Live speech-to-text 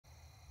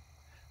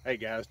Hey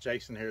guys,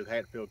 Jason here with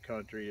Hatfield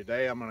Country.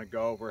 Today I'm going to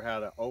go over how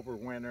to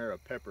overwinter a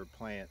pepper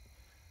plant.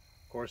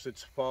 Of course,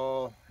 it's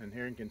fall, and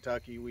here in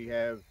Kentucky we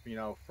have,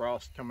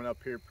 frost coming up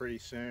here pretty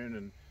soon,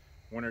 and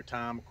winter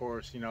time, of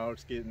course,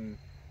 it's getting,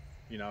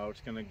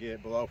 it's going to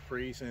get below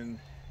freezing,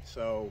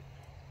 so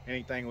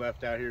anything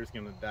left out here is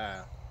going to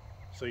die.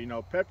 So,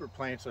 pepper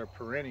plants are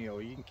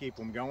perennial. You can keep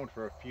them going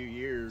for a few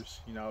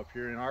years. If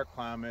you're in our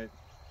climate,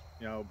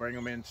 bring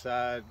them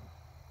inside,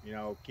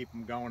 keep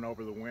them going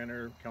over the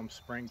winter. Come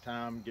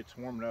springtime, gets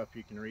warm enough,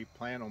 you can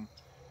replant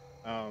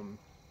them.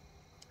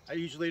 I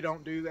usually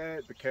don't do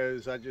that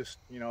because I just,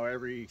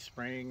 every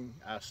spring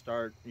I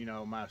start,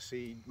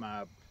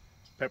 my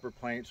pepper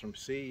plants from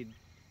seed.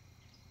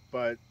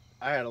 But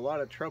I had a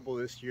lot of trouble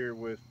this year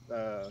with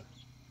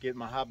getting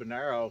my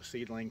habanero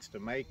seedlings to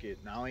make it,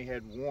 and I only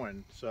had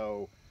one.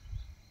 So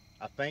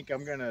I think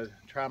I'm gonna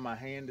try my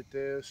hand at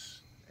this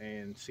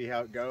and see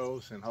how it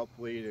goes, and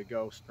hopefully to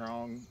go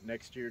strong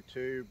next year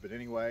too. But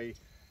anyway,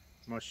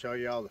 I'm going to show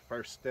y'all the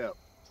first step.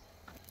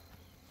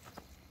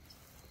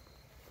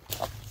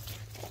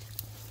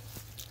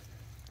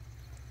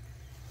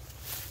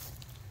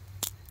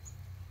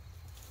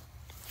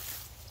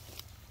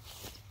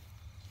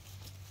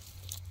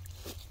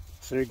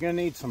 So you're going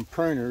to need some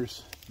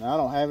pruners. Now I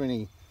don't have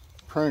any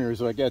pruners,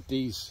 so I got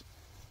these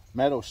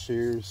metal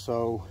shears.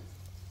 So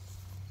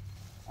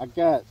I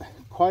got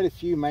quite a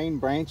few main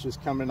branches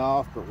coming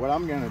off, but what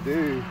I'm going to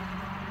do,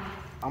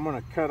 I'm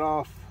going to cut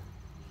off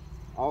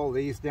all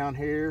these down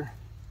here,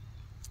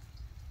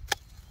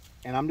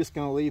 and I'm just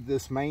going to leave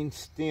this main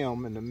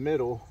stem in the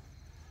middle.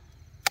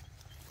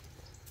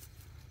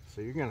 So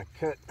you're going to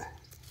cut,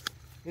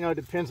 it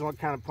depends on what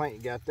kind of plant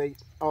you got. They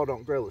all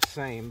don't grow the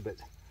same, but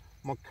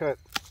I'm going to cut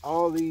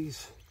all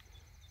these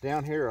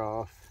down here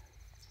off,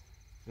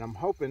 and I'm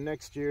hoping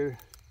next year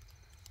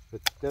that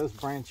it does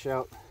branch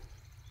out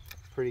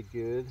pretty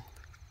good.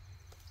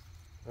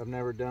 I've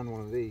never done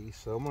one of these,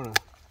 so I'm going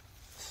to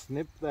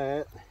snip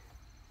that,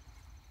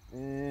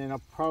 and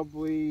I'll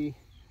probably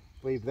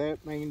leave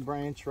that main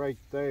branch right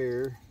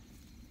there.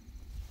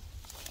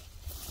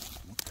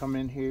 Come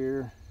in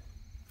here,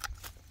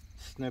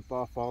 snip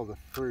off all the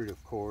fruit,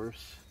 of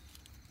course.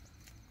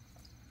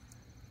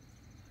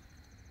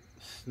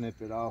 Snip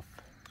it off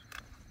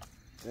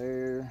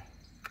there,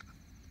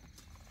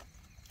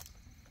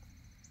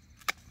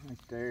 right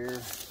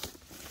there.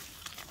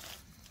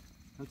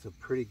 That's a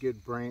pretty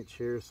good branch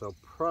here, so I'll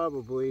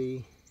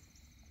probably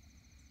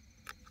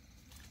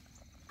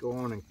go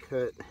on and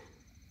cut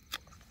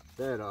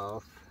that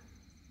off.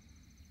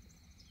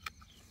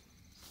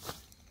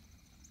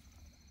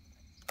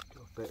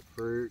 Cut off that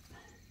fruit.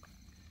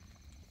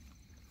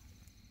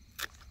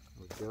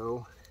 There we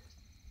go.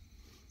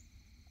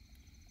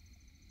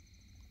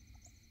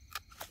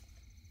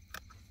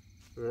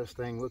 This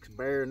thing looks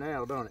bare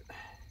now, don't it?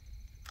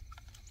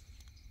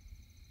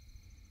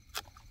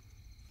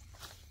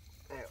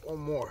 Add one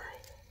more.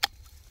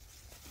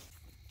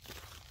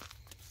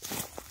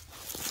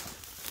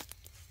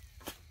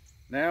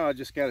 Now I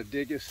just got to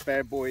dig this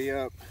bad boy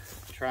up,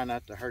 try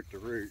not to hurt the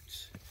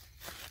roots.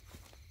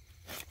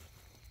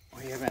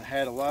 We haven't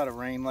had a lot of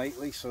rain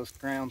lately, so this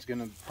ground's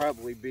going to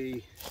probably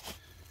be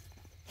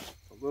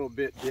a little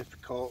bit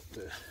difficult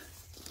to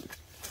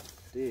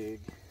dig.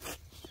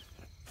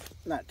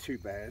 Not too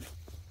bad.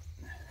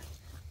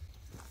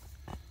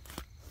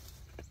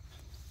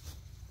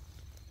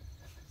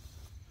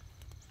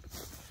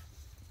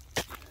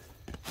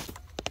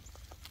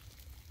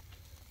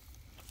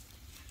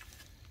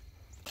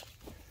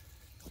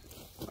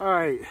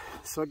 Alright,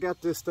 so I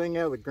got this thing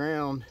out of the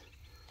ground.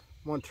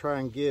 I'm going to try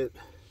and get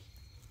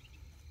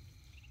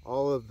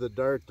all of the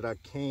dirt that I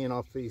can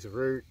off these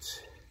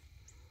roots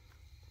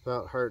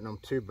without hurting them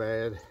too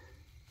bad.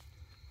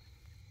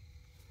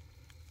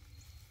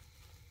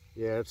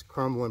 Yeah, it's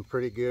crumbling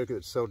pretty good because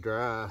it's so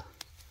dry.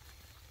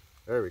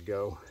 There we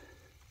go.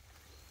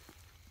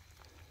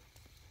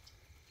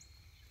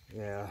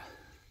 Yeah,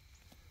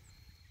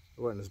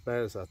 it wasn't as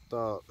bad as I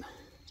thought.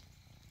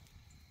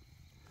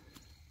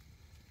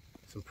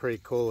 Some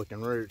pretty cool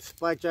looking roots.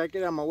 Blackjack,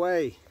 get out of my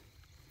way.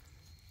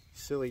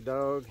 Silly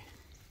dog.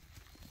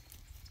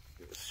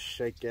 Just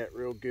shake that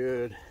real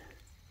good.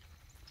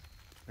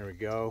 There we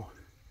go.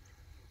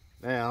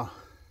 Now,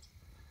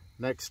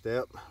 next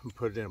step, I'm gonna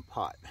put it in a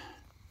pot.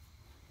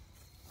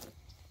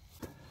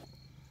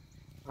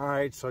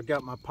 Alright, so I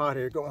got my pot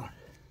here going.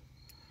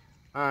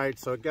 Alright,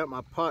 so I got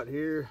my pot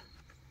here.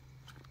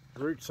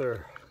 Roots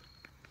are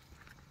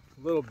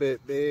a little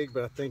bit big,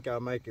 but I think I'll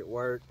make it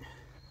work.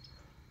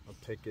 I'll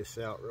take this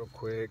out real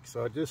quick.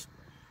 So I just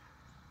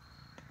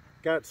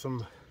got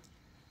some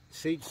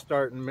seed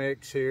starting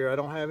mix here. I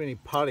don't have any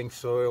potting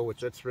soil, which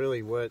that's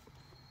really what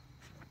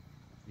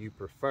you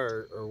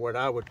prefer, or what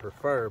I would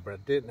prefer, but I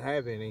didn't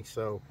have any,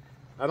 so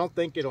I don't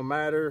think it'll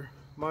matter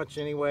much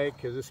anyway,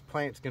 because this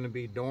plant's going to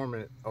be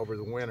dormant over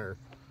the winter.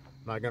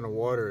 I'm not going to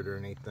water it or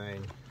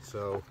anything,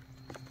 so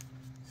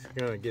just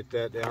going to get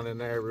that down in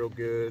there real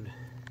good.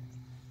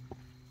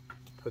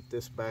 Put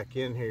this back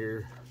in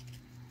here.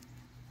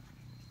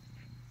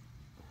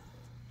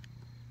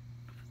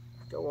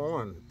 Go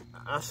on.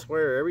 I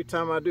swear, every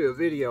time I do a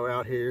video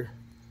out here,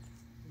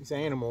 these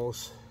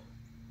animals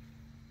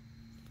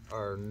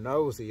are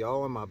nosy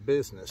all in my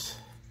business.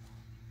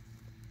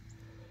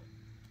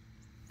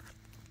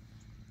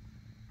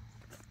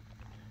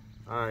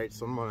 Alright,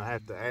 so I'm gonna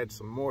have to add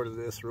some more to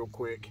this real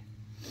quick.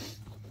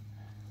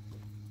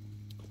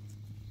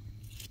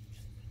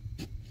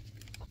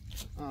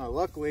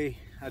 Luckily,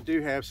 I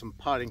do have some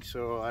potting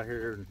soil out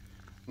here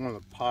in one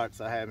of the pots.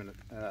 I haven't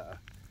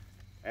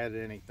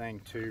added anything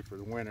to for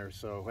the winter,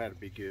 so that'd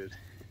be good.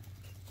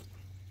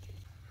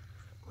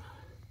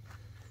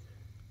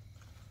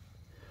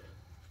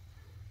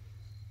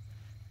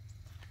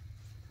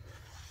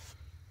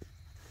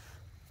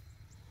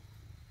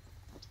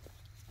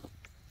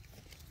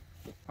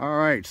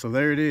 Alright, so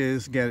there it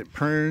is. Got it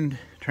pruned,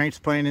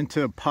 transplanted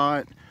into a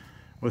pot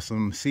with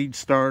some seed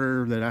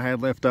starter that I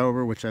had left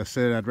over, which I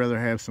said I'd rather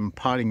have some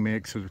potting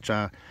mix, which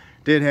I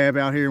did have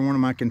out here in one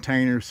of my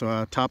containers, so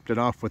I topped it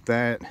off with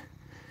that.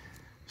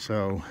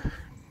 So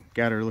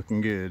got her looking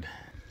good.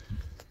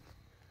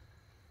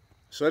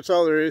 So that's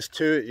all there is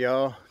to it,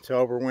 y'all, to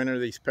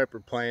overwinter these pepper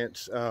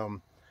plants.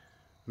 I'm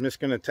just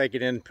gonna take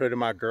it in and put it in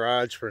my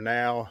garage for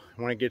now.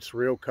 When it gets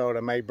real cold,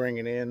 I may bring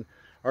it in.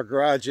 Our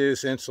garage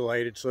is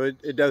insulated, so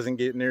it doesn't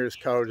get near as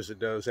cold as it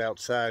does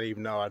outside,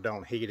 even though I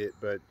don't heat it.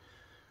 But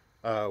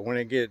when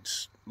it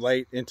gets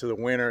late into the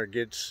winter, it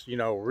gets, you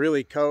know,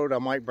 really cold, I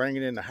might bring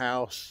it in the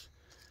house.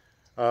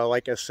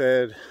 Like I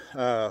said,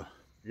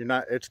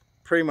 it's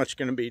pretty much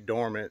going to be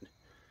dormant,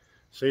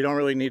 so you don't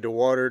really need to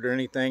water it or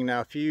anything.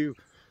 Now, if you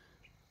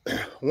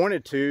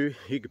wanted to,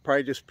 you could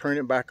probably just prune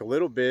it back a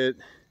little bit,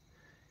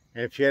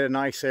 and if you had a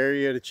nice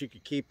area that you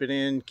could keep it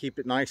in, keep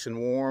it nice and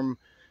warm,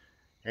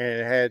 and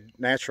it had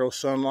natural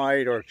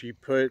sunlight, or if you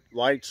put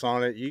lights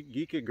on it,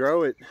 you could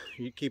grow it.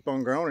 You keep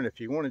on growing it if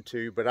you wanted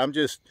to. But I'm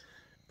just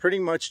pretty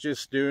much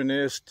just doing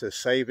this to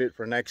save it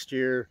for next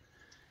year,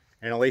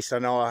 and at least I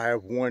know I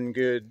have one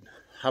good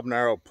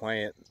habanero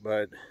plant.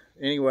 But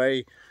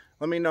anyway,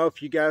 let me know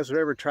if you guys have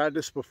ever tried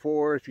this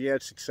before, if you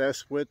had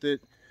success with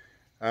it.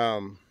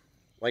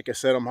 Like I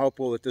said, I'm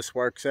hopeful that this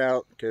works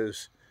out,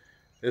 because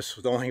this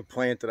was the only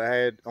plant that I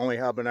had, only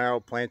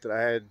habanero plant that I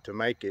had to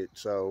make it.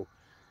 So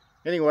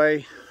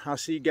anyway, I'll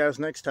see you guys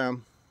next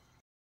time.